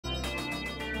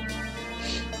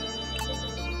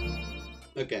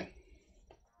Okay.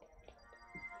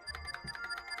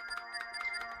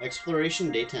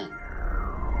 Exploration Day 10.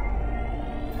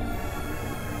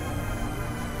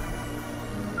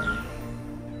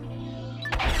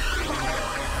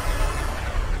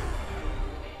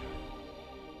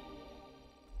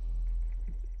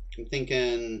 I'm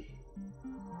thinking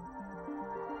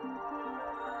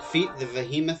defeat the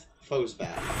behemoth Phosbat.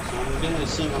 So I'm gonna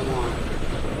assume I want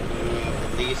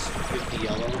at least 50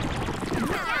 yellow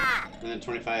and then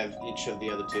 25 each of the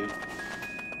other two.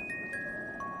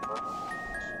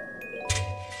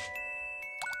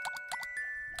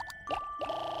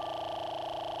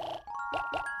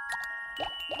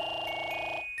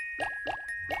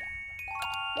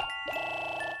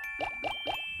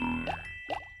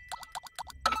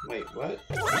 Wait, what?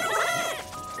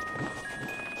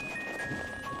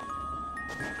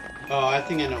 Oh, I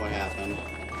think I know what happened.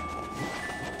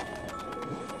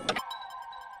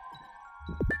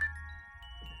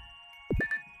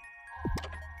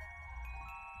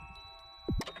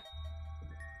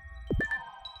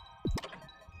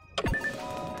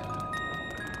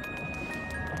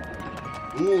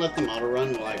 I'm gonna let them auto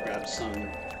run while I grab some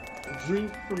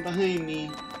drink from behind me.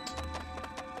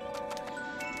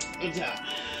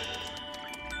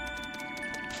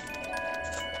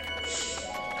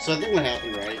 So I think what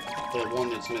happened, right? The one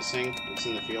that's missing, that's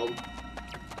in the field,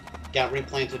 got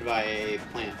replanted by a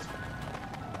plant.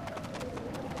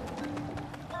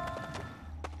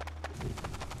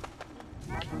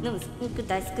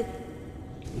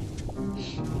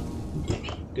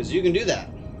 Because you can do that.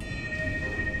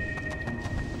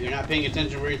 You're not paying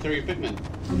attention where you throw your Pikmin.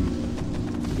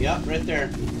 Yep, right there.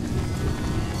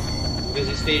 Because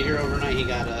he stayed here overnight, he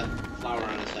got a flower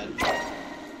on his head.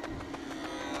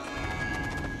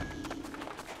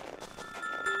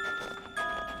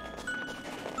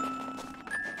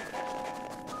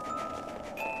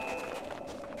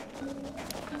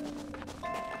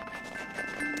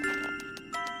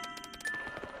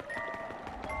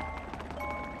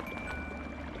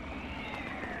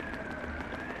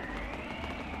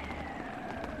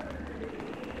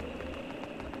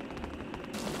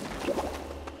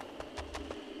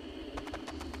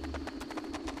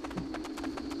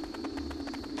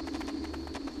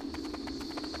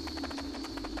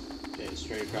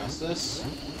 Straight across this.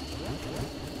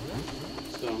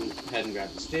 Let's go ahead and grab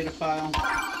this data file.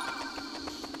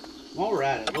 While we're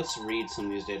at it, let's read some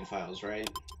of these data files, right?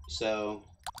 So,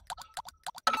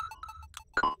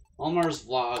 Olimar's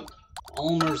Log,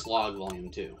 Volume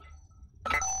 2.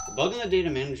 The bug in the data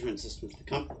management system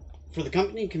for the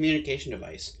company communication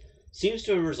device seems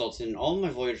to have resulted in all of my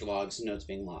voyage logs and notes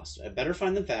being lost. I better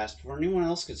find them fast before anyone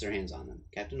else gets their hands on them.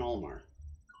 Captain Olimar.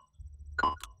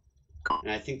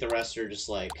 And I think the rest are just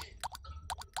like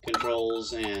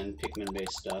controls and Pikmin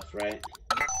based stuff, right?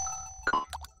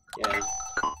 Yeah.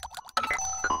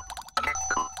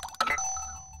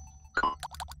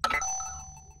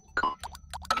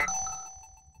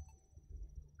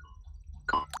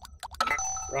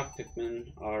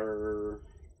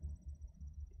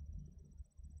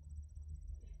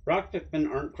 Rock Pikmin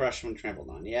aren't crushed when trampled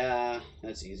on. Yeah,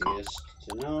 that's easiest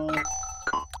to know.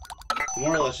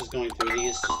 More or less just going through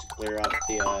these just to clear up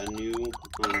the new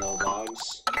on the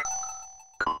logs.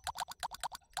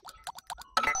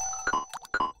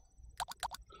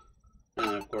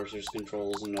 And of course there's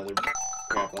controls and other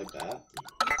crap like that.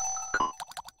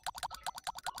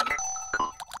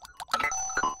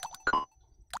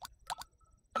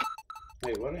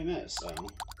 Wait, what did I miss?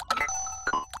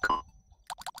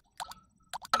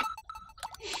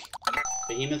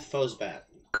 Behemoth Phosbat.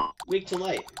 Weak to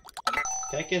light.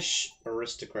 Peckish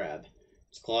Aristocrab.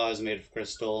 Its claw is made of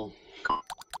crystal.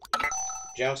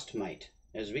 Joust Mite.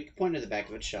 It has a weak point at the back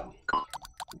of its shell.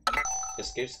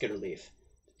 Escapes Skitter Leaf.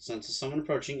 If it senses someone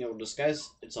approaching, it will disguise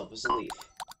itself as a leaf.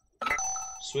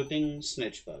 Swooping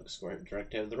Snitch Bug. Score it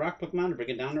direct out of the rock Pokemon to bring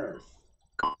it down to Earth.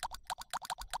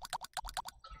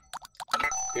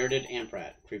 Bearded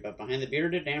Amprat. Creep up behind the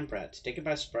bearded Amprat to take it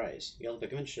by surprise. Yellow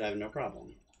Pikmin should have no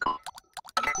problem.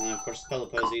 And then, of course, the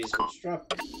pellet posies, which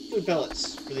drop food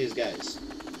pellets for these guys.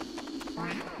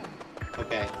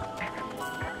 Okay.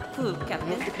 Food, I Captain.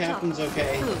 hope the captain's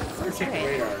okay. Better check the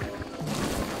radar.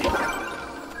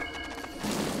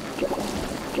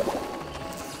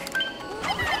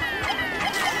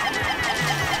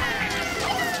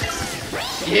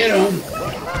 Get him!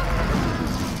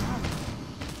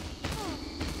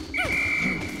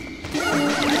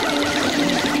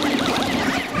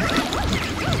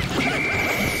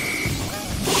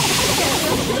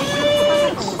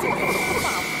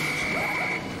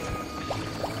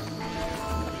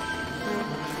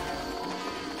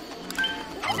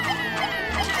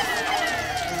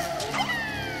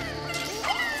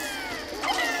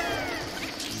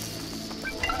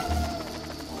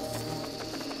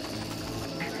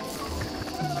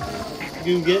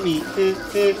 Come get me.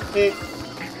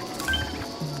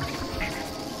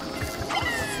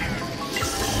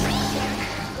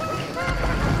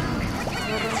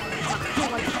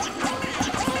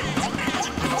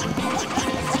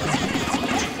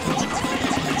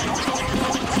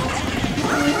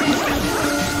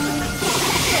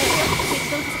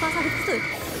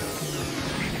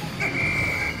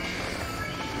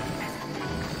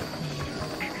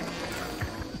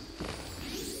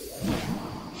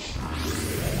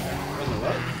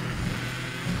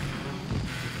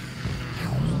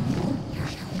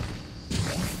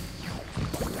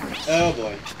 Oh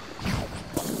boy.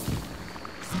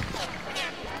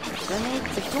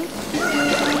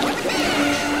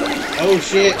 Oh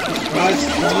shit! God,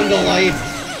 spawn to life!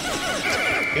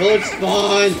 Kill it,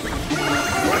 spawn!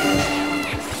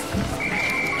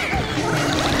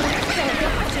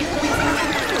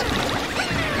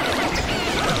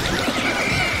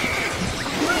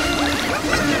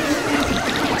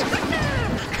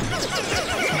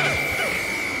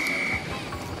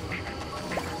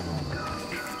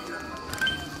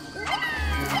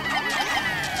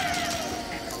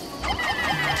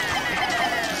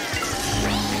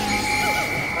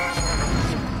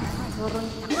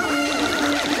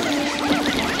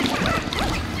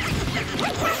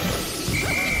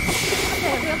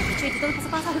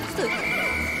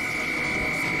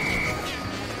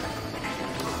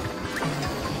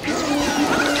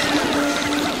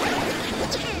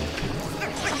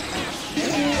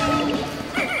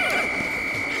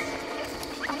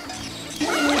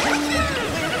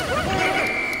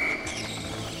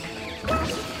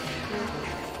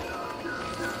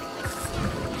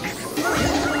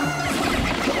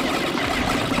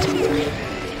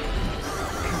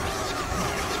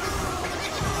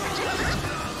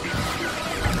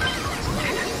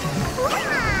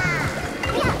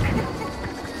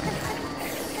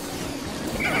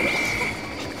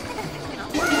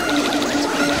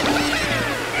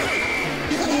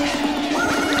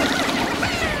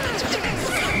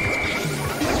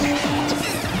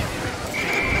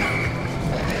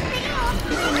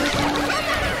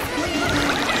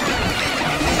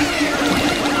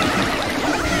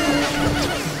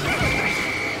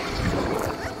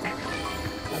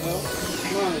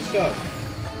 Let's go.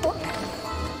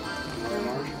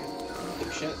 Olimar.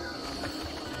 Good shit.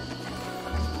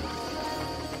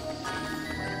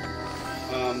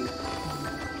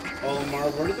 Olimar,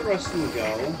 where did the rest of them go?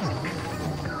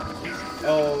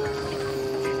 Oh.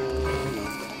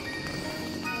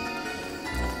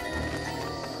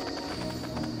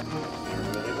 I don't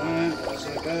know where they went. That's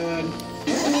not good.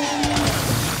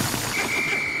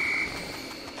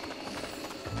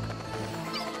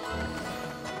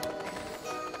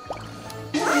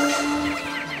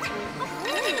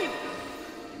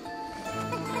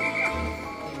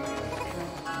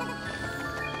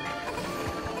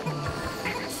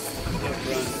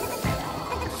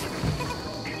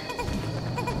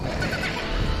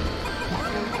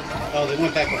 Oh, they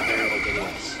went back up there like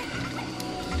Deluxe.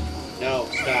 No,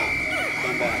 stop.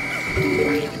 Come back.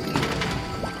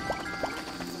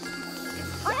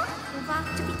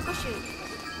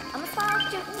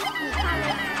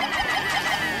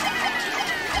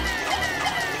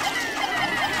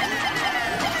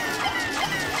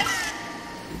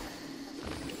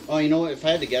 Oh, you know what? If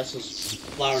I had to guess, those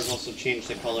flowers also change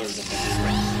the color of the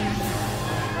thing.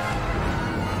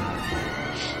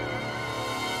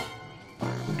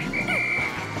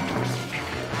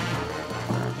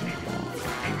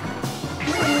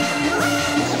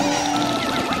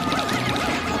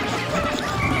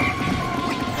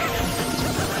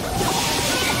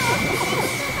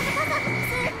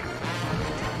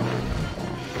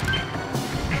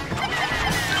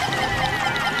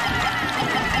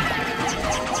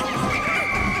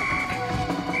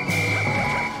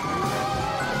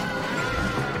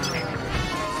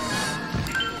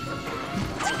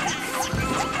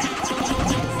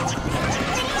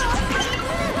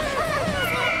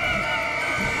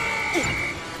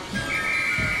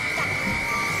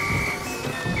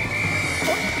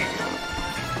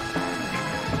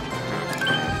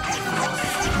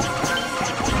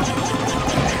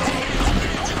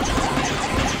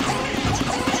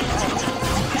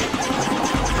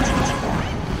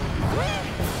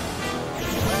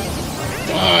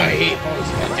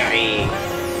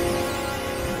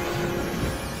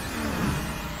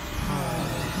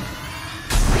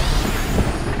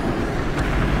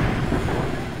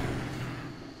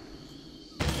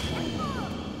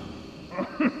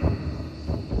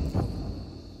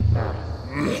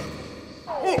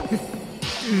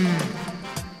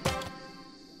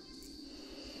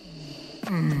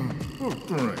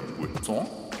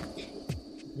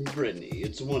 Brittany,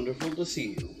 it's wonderful to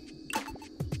see you.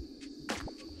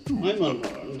 I'm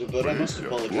unharmed, but I must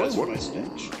apologize for my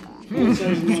stench.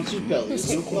 Inside of the monster's belly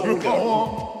is no flower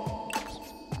garden.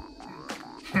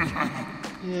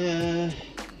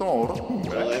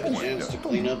 Until I have a chance to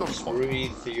clean up, just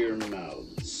breathe through your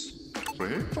mouths.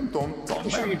 I'm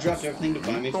sure you dropped everything to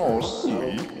find me first,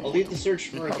 so I'll lead the search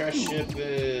for a crash ship.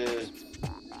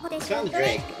 I found the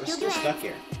Drake. We're still stuck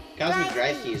here. Cosmic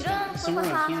drive key is gone, somewhere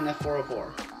on PNF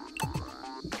 404.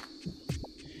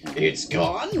 It's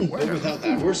gone? But without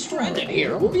that, we're stranded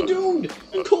here. We'll be doomed,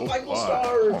 and Kolbite will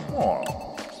starve.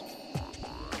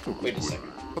 Wait a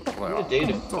second. What a day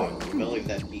to find the belly of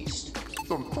that beast.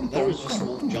 That was just some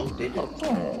old junk they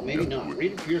did. Maybe not.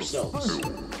 Read it for yourselves.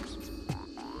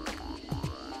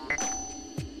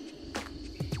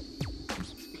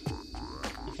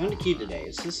 I found a key today.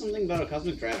 It says something about a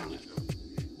cosmic drive on it.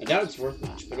 I doubt it's worth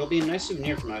much, but it'll be a nice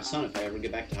souvenir for my son if I ever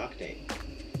get back to Octane.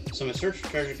 So my search for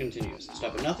treasure continues. I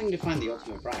stop at nothing to find the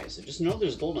ultimate prize. I just know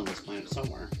there's gold on this planet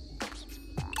somewhere.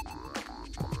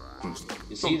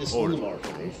 You see, this Olimar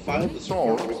filed this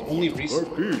report with only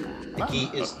recently. The key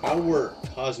is our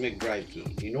cosmic drive key.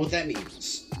 You know what that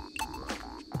means.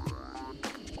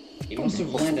 He must have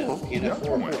landed on PNF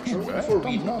 404 shortly before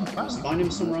we did. We must find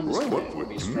him somewhere on this planet or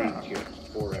be stranded here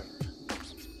forever.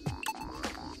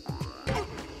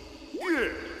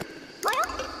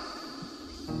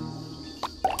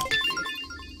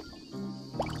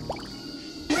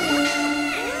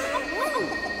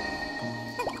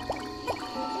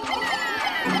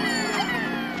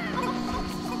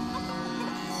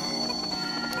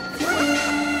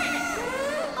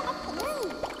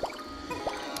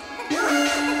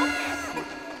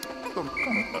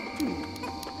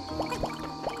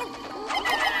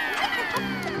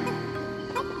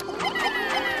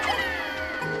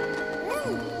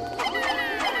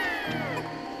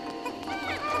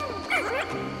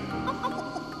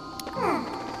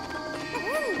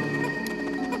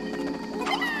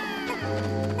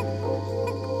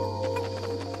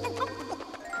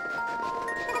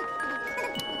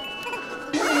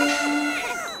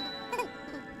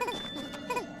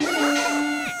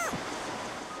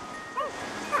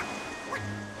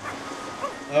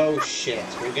 Oh shit,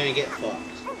 we're gonna get fucked.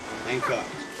 And cooked.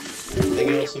 Everything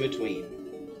else in between.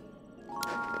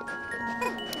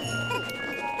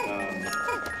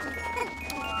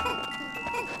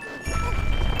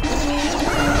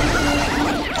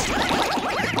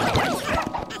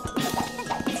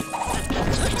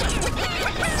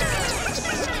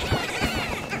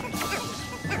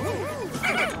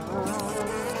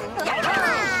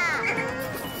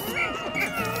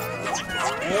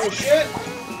 Oh shit!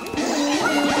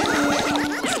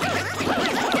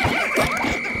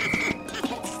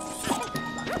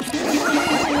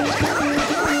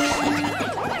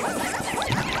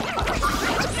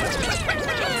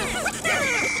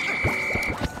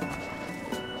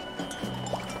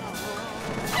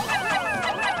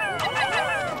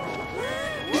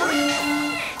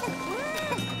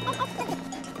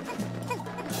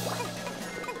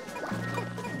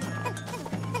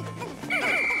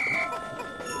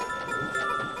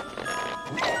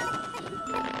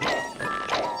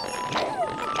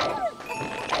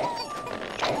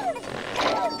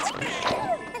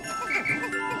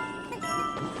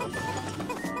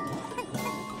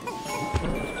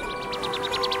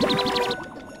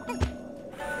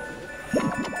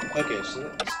 Okay, so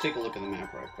let's take a look at the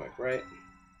map right quick, right?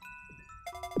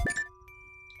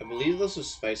 I believe this is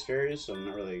Spice Fairies, so I'm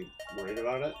not really worried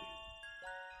about it.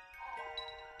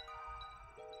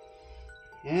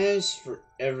 As for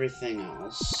everything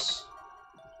else...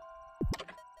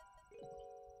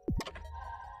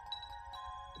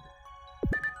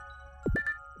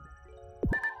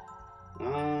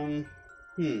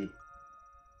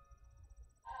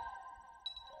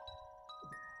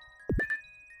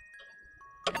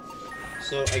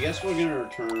 So, I guess we're gonna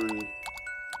return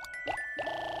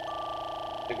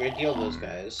a great deal of those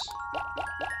guys.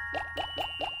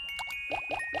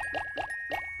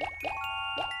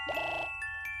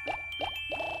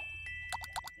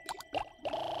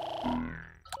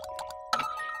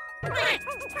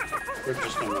 We're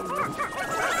just gonna move.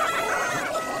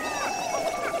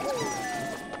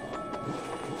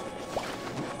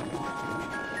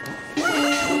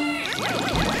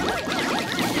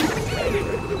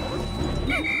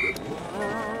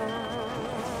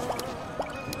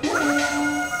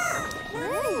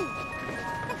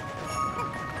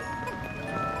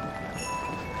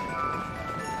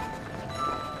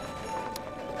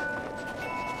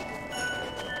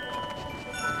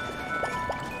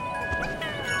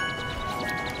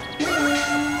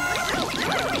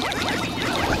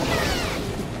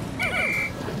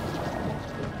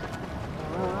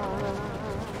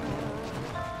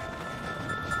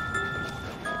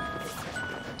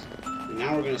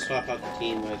 swap out the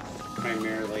team with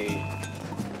primarily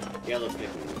yellow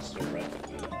Pikmin instead of red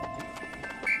Pikmin.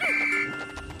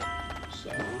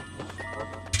 So...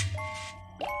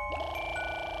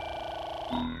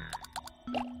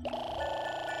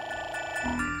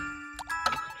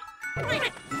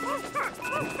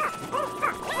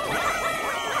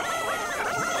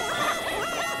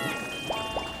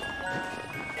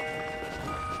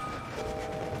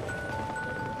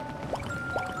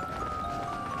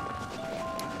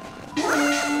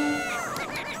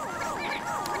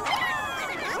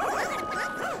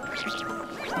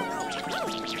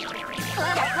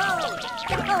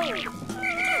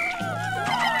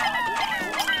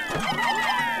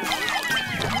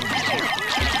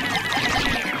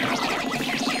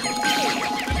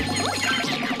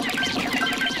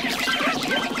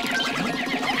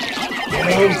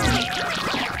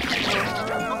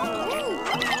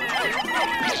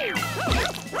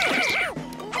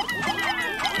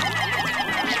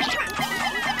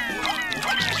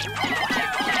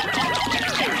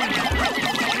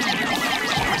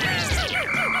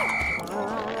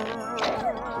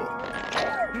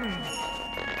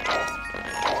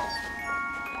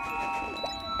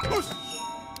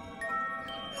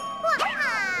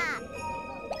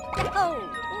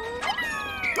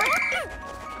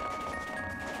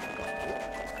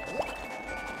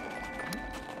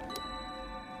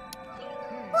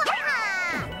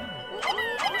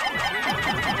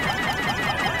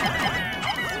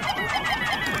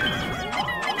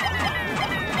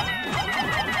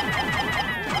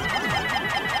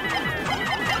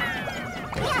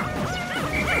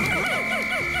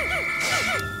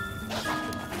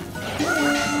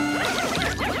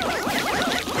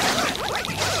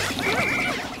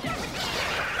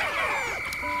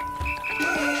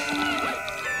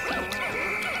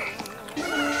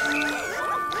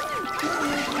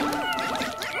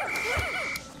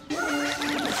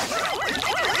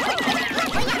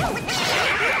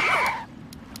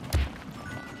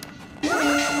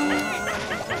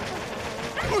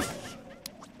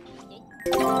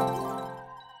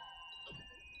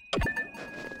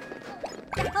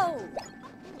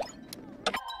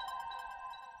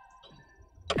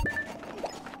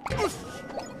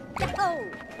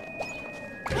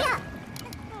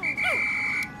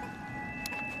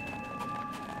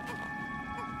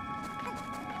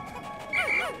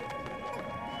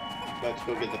 About to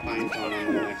go get the pine cone on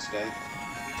the next day.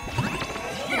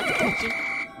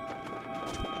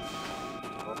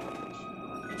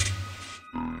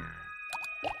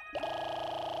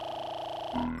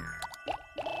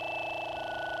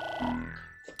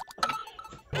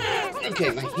 Okay,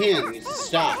 my hand needs to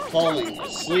stop falling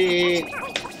asleep.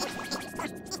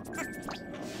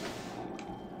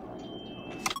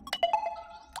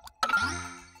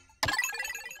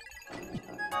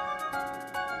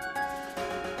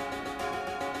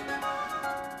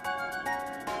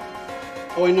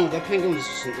 Oh, I know, that penguin is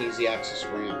just an easy access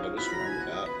ramp. I was wrong with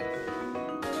that.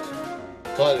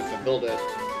 But if I build it,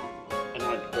 I know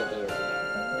how to build it.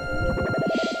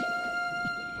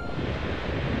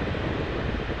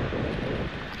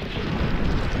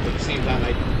 At the same time,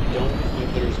 I don't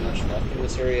think there's much left in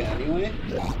this area anyway.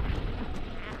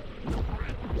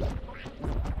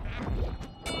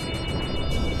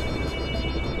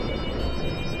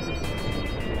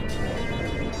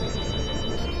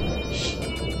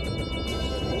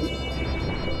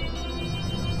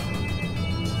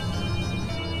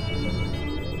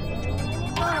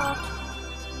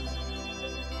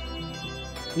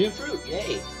 New fruit,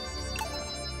 yay!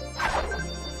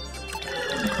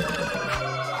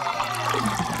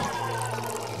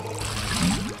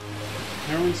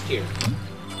 Heroine's tear.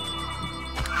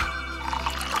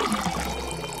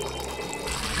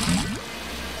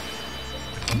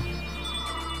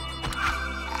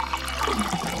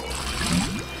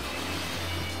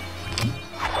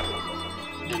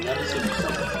 And that is it.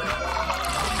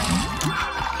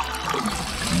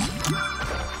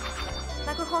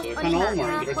 So we found Olimar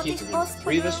and get our key from him.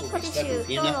 3 of us will be stuck in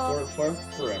PNF for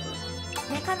forever.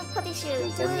 More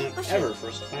important than ever for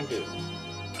us to find food.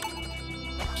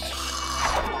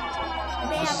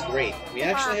 This is great. We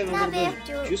actually have a little bit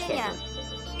of juice buffer.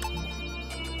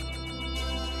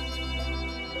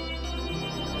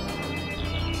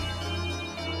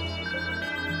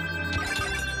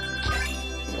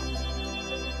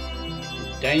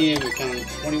 Dang, we found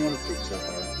 21 fruit so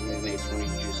far, and we made 20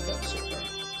 juice cups so far.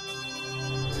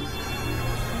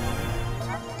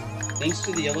 Thanks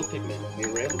to the yellow Pikmin, we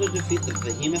were able to defeat the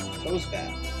behemoth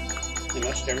Phosbat, and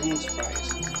much to everyone's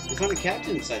surprise. We found a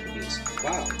captain inside the beast.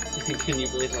 Wow, can you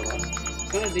believe our luck? We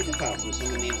found a data file from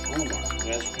someone named Olimar, who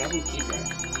has a problem key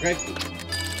drive key.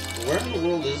 Where in the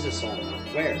world is this Olimar?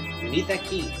 Where? We need that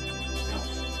key. Alf.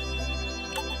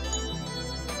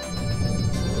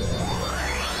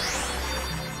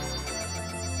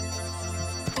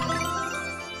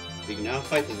 We can now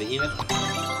fight the behemoth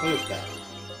Phosbat.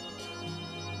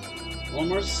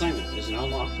 Olimar's assignment is now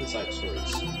locked in side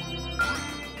stories.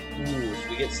 Ooh, so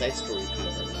we get side story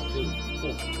content now too.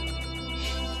 Cool.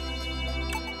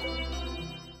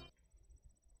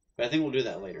 But I think we'll do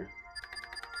that later.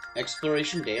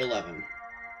 Exploration Day 11.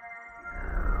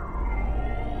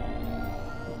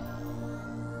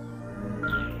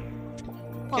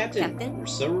 Captain, we're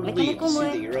so relieved to see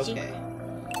that you're okay.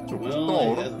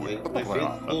 Well, I have my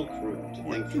faithful crew to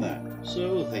thank for that,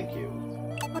 so thank you.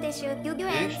 I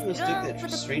actually mistook that for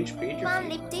strange creature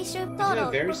feed. These have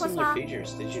very similar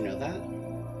features, did you know that?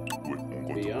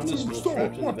 To be honest, we're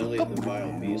trapped in the belly of the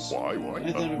vile beast. I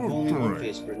thought of only one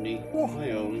face, Brittany.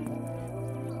 My own.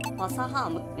 Well,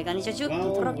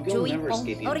 we'll never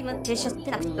escape you. Look at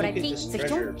this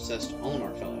treasure-obsessed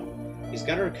Olimar fellow. He's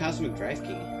got our cosmic drive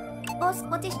key. Don't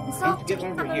forget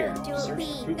why we're here, to search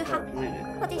for fruit for our planet.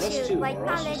 Us too, we're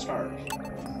also starved.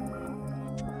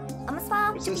 What's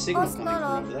that signal coming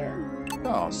from over there?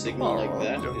 A signal like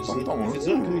that? If it's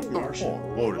not coming from our ship,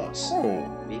 or us,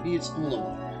 maybe it's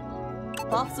Olimar.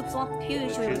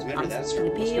 Transmitter, that's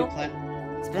right. Must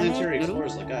be planetary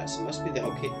explorers like us. It must be the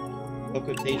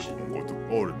occultation.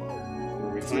 Where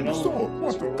we find Olimar,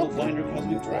 that's where we'll find our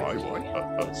cosmic drive key.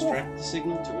 Let's track the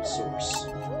signal to its source.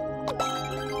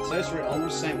 Size for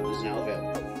Olimar's assignment is now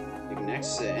available. You can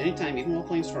access it anytime, even while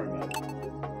playing story mode.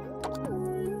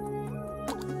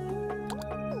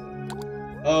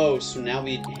 Oh, so now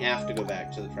we have to go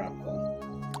back to the tropical.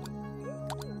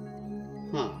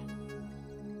 Huh.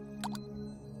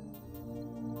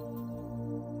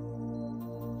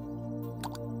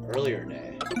 Earlier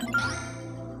day.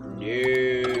 No.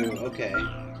 Okay.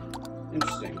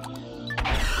 Interesting.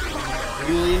 We're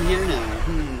really in here now.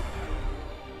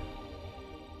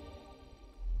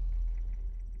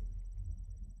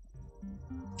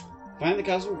 Find the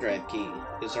cosmic drive key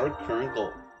is our current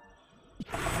goal.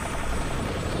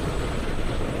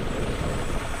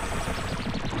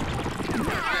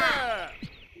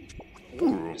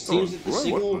 It seems that the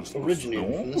signal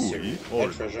originated from the city.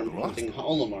 That treasure hunting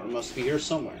Olimar must be here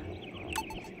somewhere.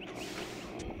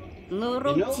 You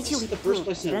know, this is the first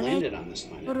place it landed on this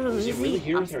planet. Was it really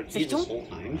here with our key this whole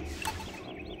time?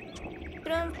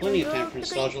 Plenty of time for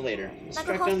nostalgia later. Let's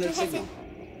track down that signal.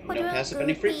 Don't pass up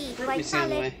any fruit we see on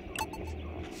the way.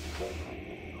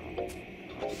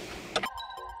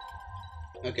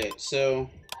 Okay, so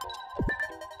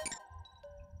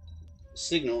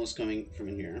signal is coming from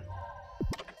in here.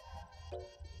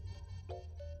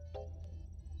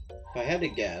 If I had to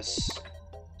guess,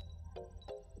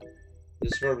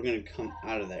 this is where we're going to come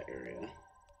out of that area.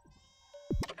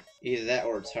 Either that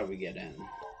or it's how we get in.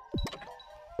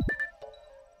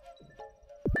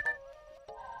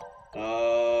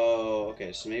 Oh,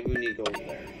 okay, so maybe we need to go over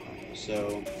there.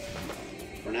 So,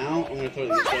 for now, I'm going to throw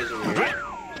these guys over here.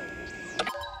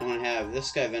 I'm going to have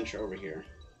this guy venture over here.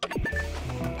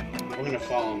 We're going to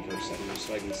follow him for a second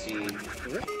so I can see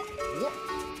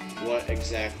what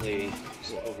exactly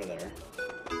is over there.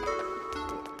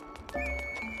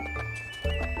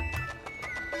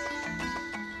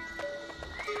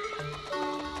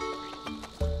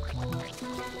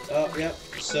 Oh, yep,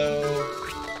 so...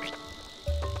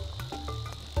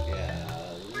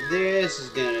 yeah, this is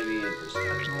going to be interesting.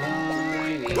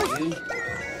 I need you.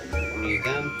 I need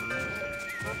them.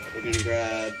 We're gonna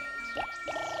grab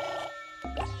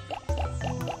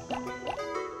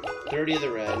 30 of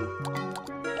the red,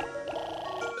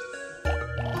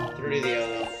 30 of the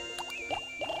yellow,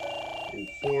 and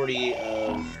 40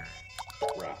 of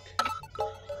rock.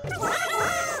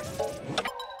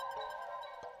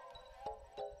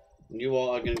 And you all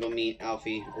are gonna go meet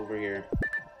Alfie over here.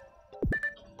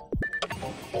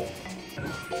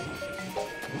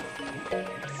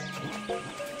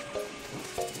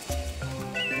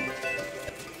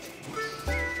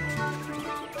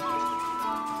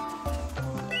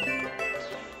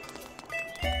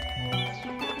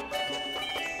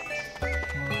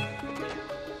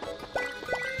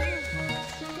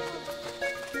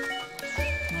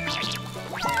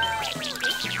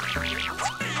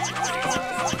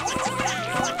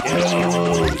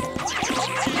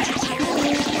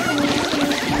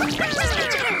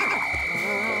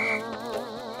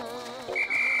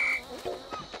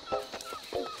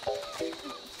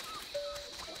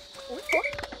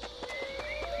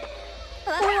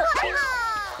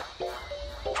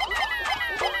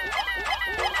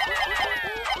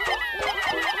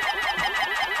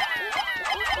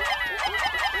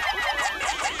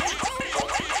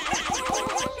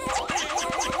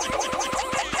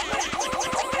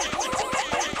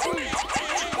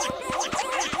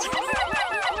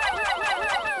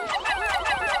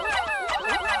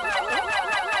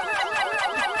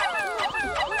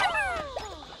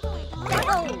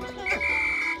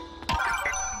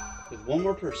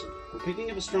 person. We're picking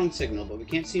up a strong signal, but we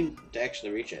can't seem to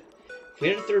actually reach it. If we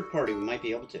had a third party, we might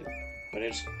be able to. But I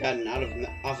just got an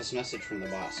out-of-office message from the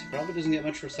boss. He probably doesn't get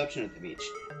much reception at the beach.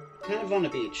 Kind of on a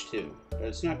beach, too, but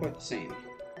it's not quite the same.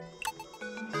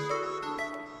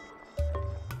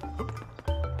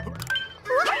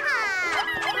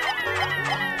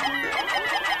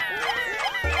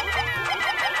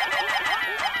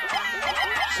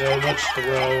 So much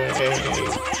throw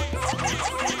away.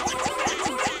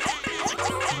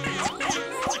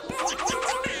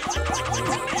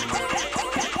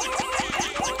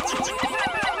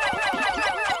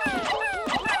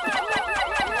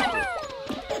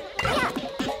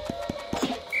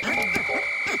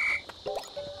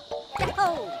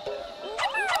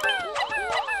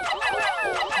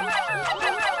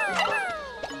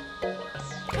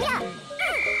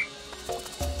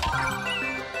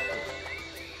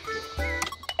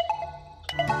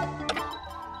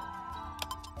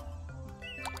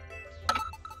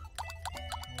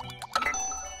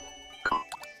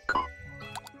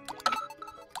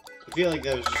 I feel like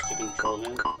that was just to control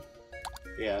him.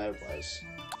 Yeah, that was.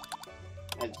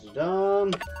 That's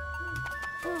dumb.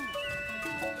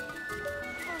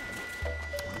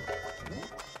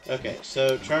 Okay,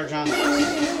 so charge on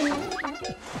this.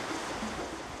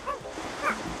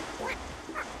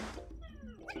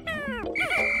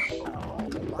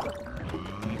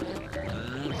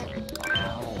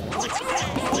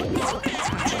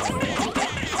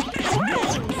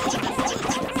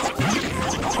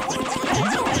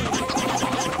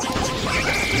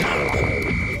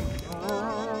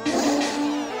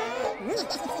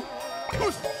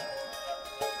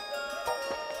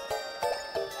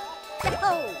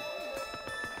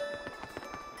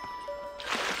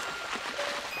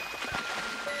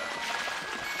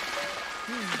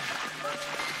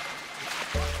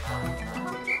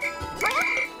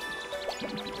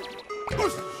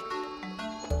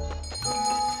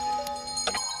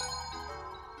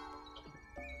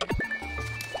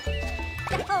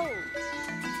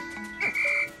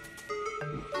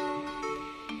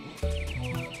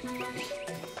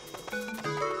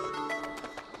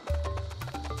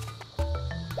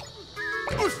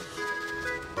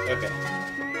 Okay.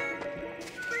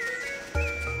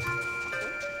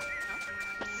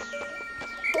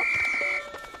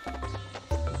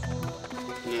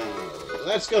 No.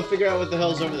 Let's go figure out what the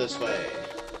hell's over this way.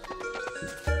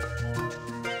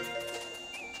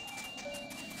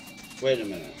 Wait a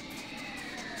minute.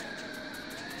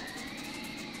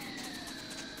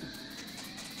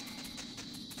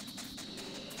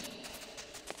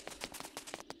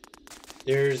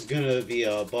 There's gonna be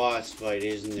a boss fight,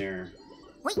 isn't there?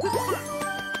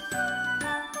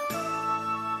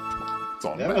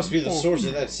 That must be the source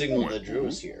of that signal that drew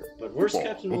us here. But where's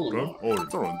Captain Olimar?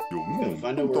 Gotta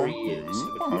find out where he is.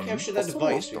 If we capture that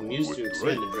device, we can use it to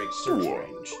expand the Drake's search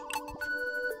range.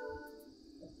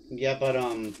 Yeah, but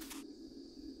it's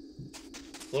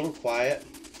a little quiet.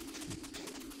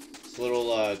 It's a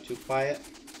little too quiet.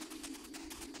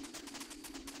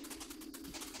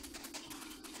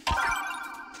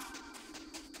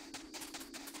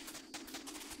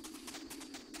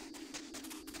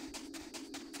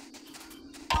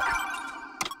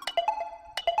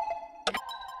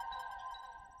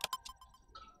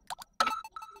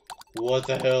 What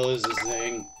the hell is this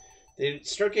thing? They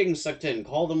start getting sucked in.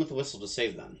 Call them with a whistle to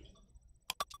save them.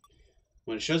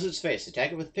 When it shows its face,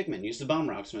 attack it with Pikmin. Use the bomb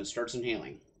rocks when it starts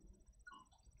inhaling.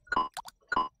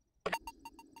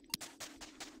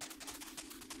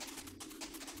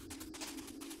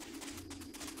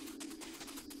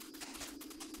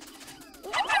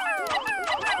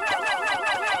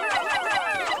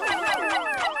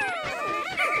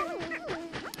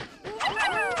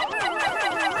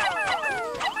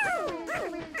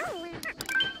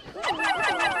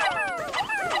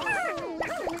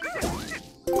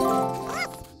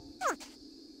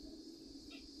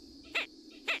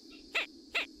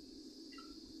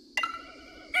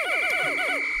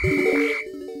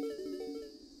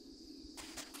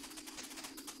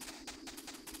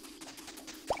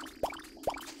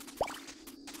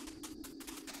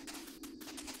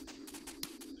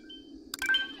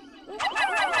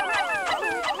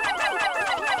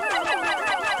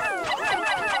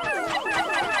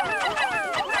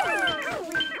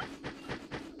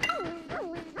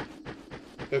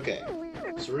 Okay,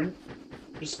 so we're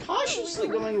just cautiously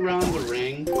going around the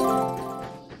ring so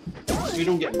we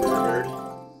don't get murdered.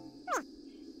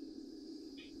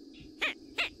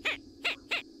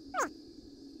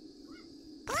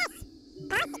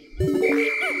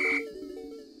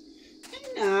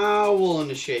 And now we'll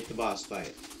initiate the boss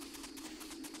fight.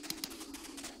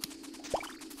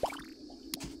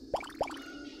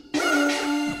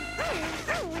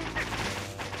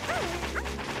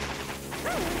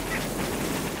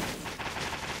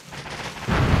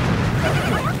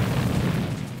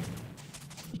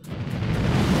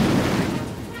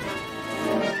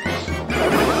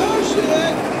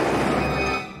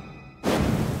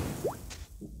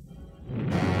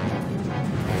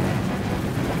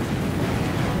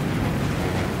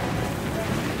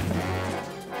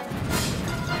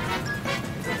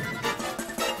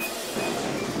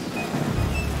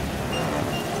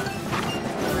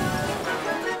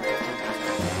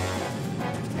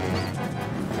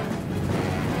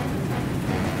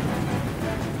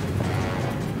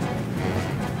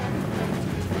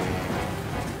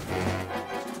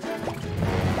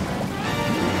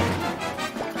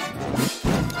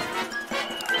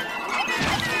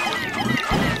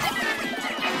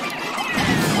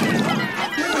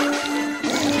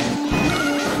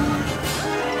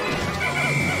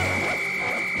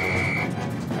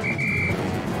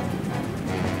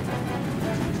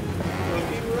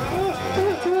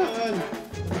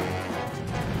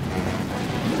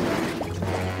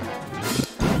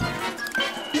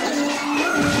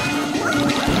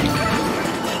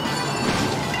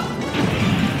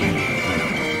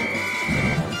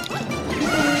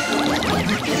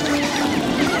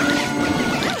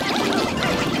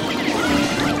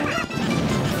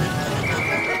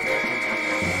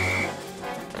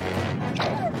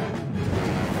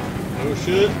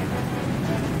 Shit.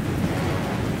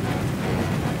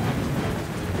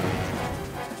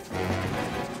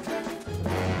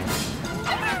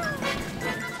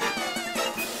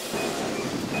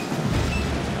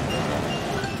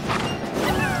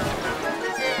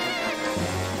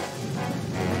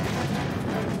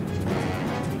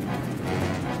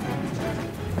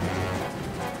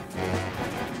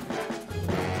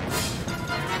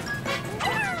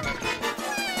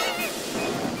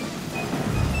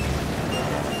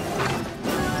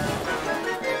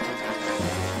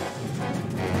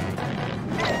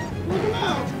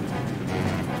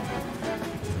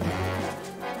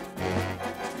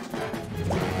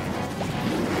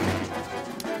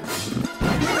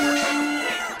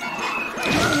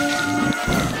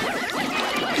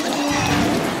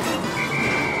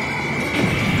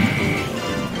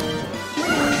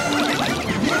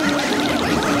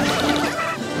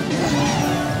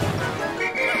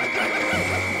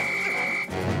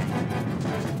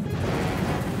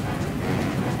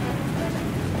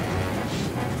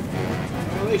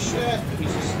 Holy shit,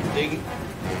 he's just digging.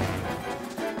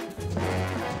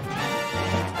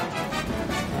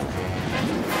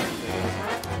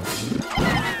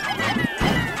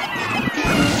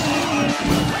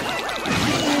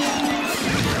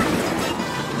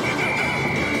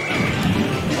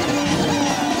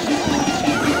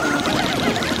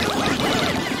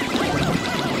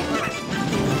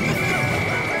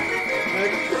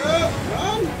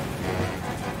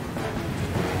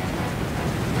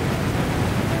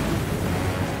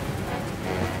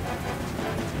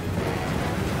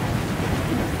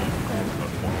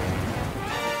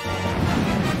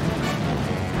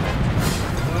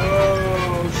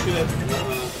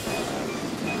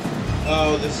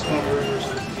 Oh, this is one where we're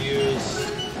confused.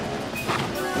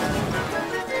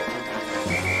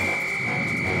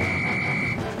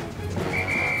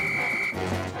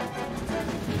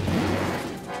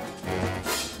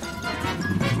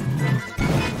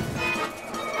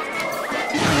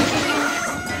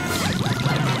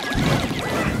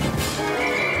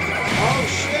 Oh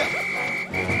shit!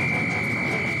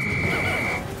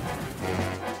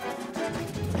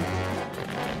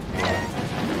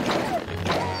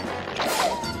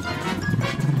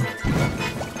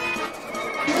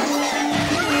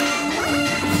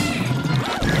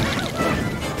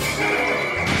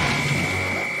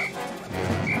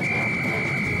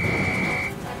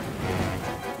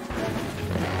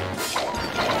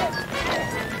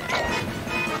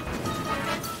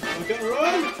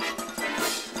 Run!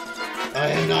 I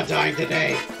am not dying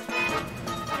today.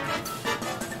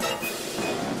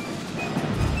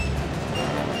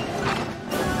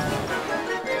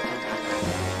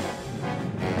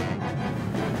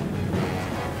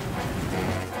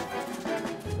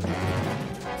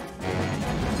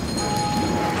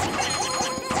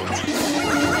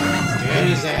 Get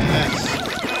his ass.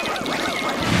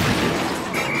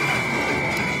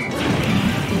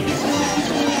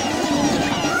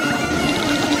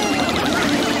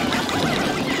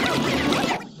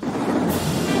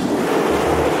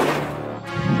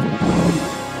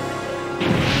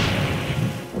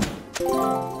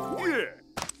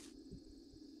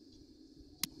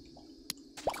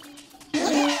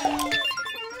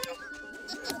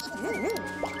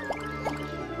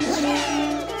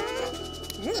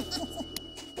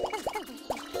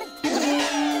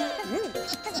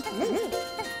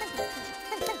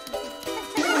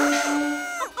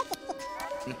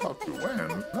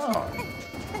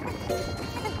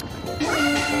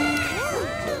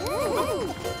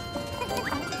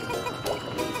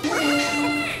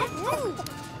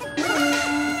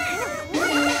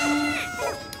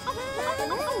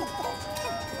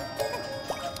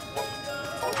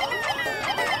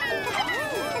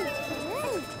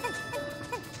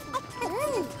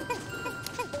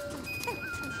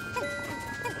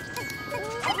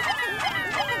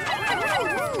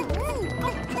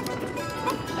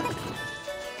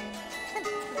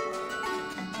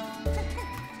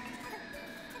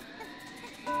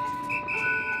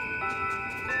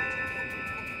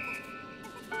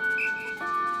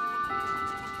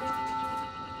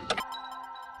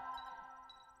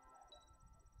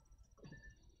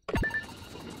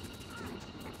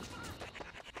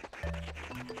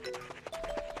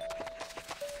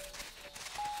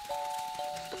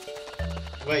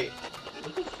 Wait,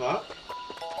 what the fuck?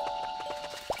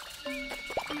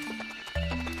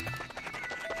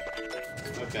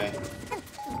 Okay.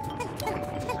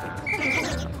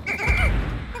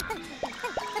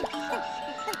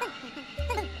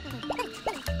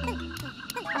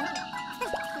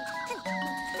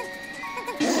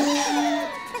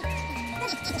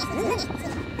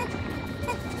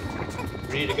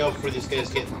 We need to go before these guys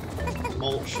get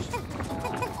mulched.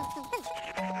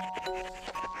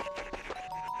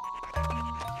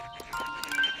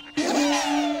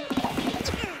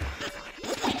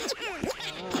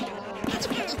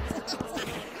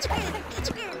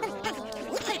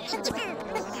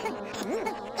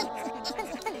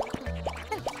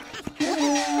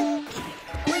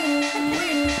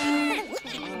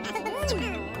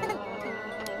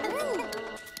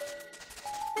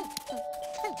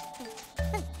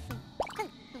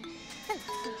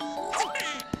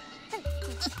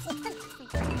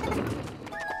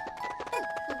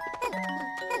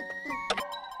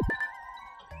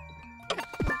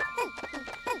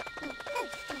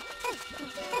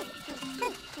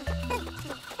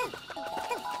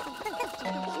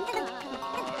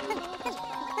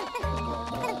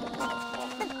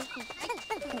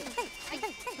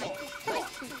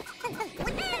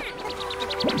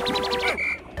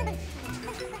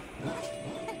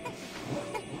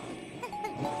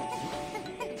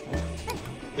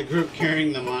 The group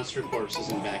carrying the monster corpse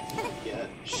isn't back yet.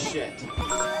 Shit.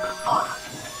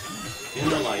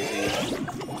 Analyzing.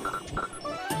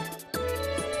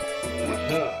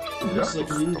 Looks like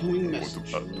an incoming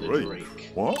message from the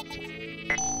Drake. What?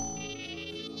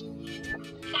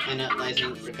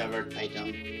 Analyzing recovered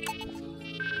item.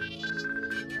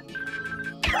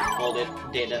 Hold it.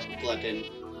 Data flooded.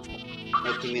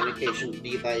 A communication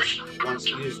device once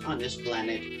used on this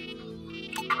planet.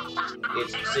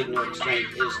 Its signal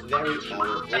strength is very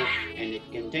powerful, and it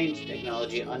contains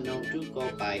technology unknown to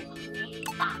Kopai.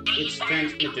 Its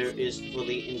transmitter is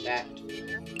fully intact.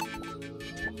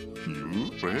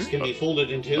 This can be folded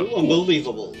into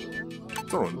unbelievable.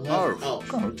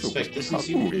 Expect this and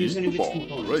see if we can use any of its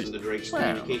components in the Drake's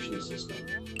communication system.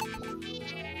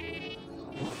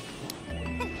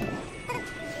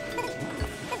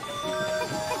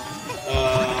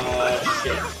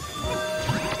 Shit.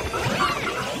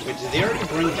 Wait, did they already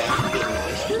bring back the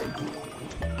monster?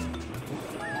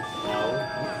 No.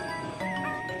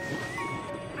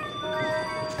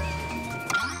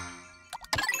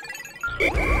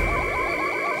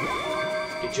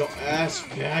 Get your ass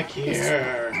back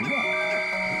here!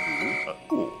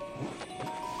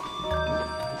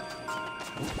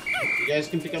 You guys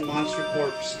can pick up Monster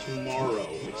Corpse tomorrow,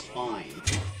 it's fine.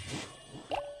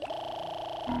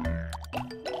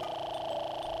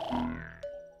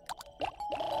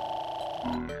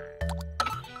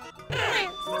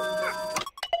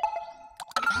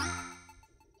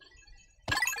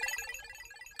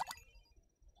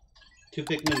 Two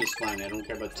Pikmin is fine, I don't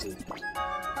care about two.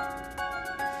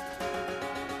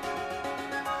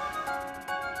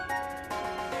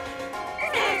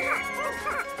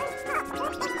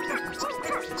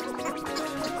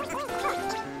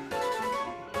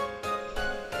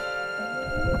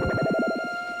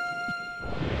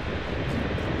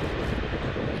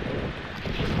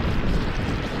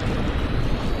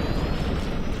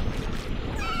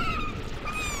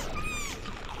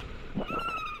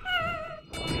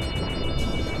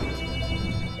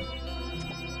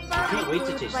 Wait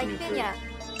to taste the new fruit.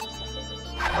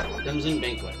 Comes in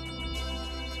banquet.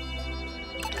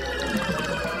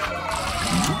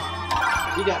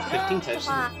 You got 15 types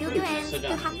of fruit. So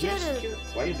done. Yes,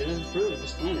 quite a bit of the fruit of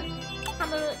this planet.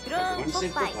 One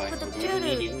sick Popeye, we're going to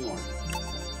need even more.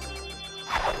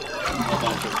 A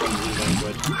bunch of things in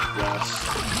banquet. Yes.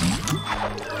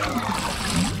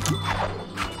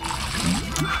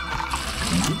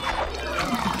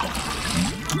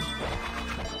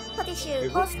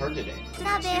 You're worked hard today.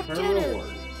 Receive her reward.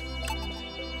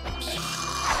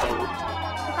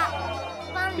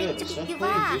 Good, we still have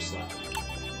plenty of juice left.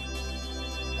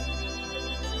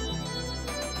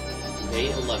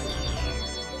 Day 11.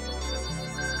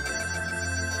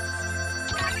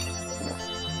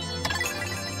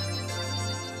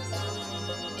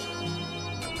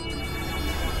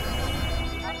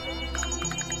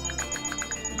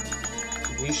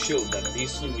 We showed that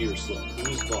beastly Meerslug,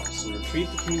 Louie's boss, and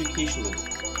retrieved the communication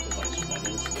device from that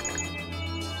incident.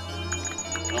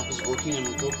 Alpha is working on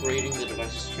incorporating the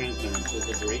device's transmitter into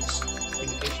the Drake's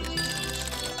communication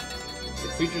systems. The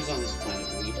creatures on this planet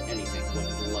will eat anything what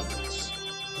it levels.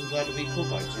 I'm glad to be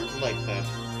co-pilots aren't like that.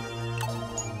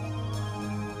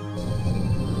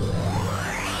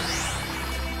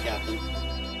 Captain.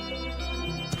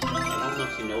 I don't know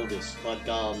if you know this, but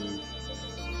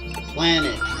the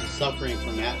planet is suffering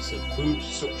from massive food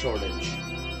shortage.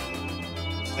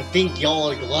 I think y'all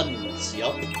are gluttons,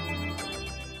 yup.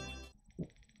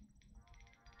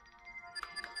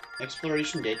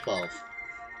 Exploration Day 12.